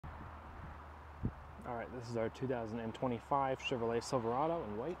Alright, this is our 2025 Chevrolet Silverado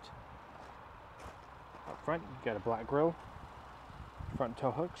in white. Up front, you've got a black grille, front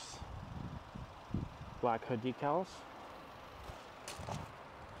tow hooks, black hood decals,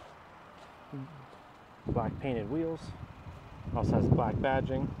 black painted wheels. Also has black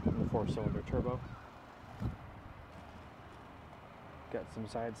badging and the 4-cylinder turbo. Got some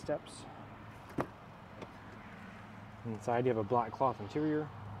side steps. Inside you have a black cloth interior.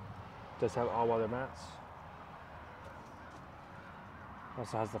 Does have all weather mats.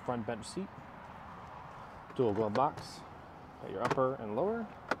 Also has the front bench seat. Dual glove box. Got your upper and lower.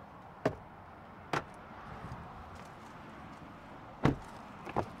 In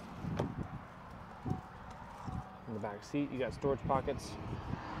the back seat you got storage pockets,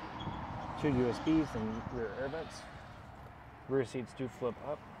 2 USBs and rear air vents. Rear seats do flip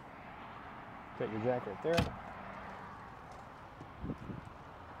up. Got your jack right there.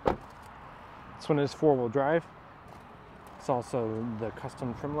 This one is 4-wheel drive. It's also the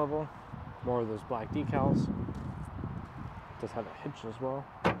custom trim level. More of those black decals. It does have a hitch as well.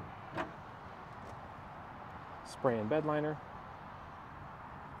 Spray and bed liner.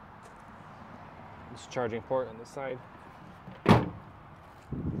 This charging port on the side.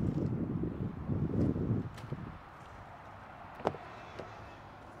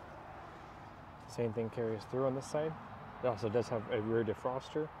 Same thing carries through on this side. It also does have a rear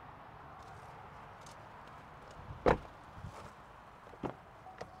defroster.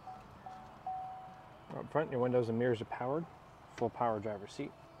 Up front, your windows and mirrors are powered. Full power driver's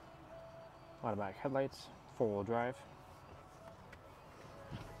seat. Automatic headlights. 4-wheel drive.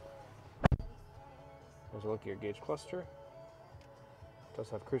 There's a look at your gauge cluster. It does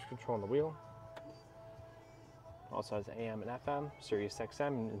have cruise control on the wheel. Also has AM and FM, Sirius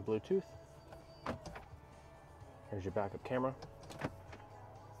XM, and Bluetooth. Here's your backup camera.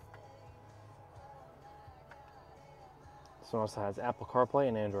 This one also has Apple CarPlay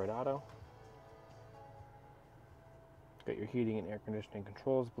and Android Auto. Got your heating and air conditioning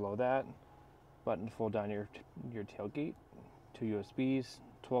controls below that. Button to fold down your tailgate. 2 USBs,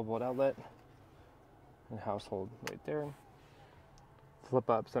 12-volt outlet, and household right there. Flip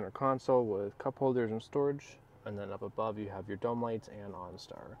up center console with cup holders and storage. And then up above you have your dome lights and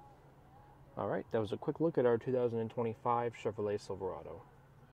OnStar. Alright, that was a quick look at our 2025 Chevrolet Silverado.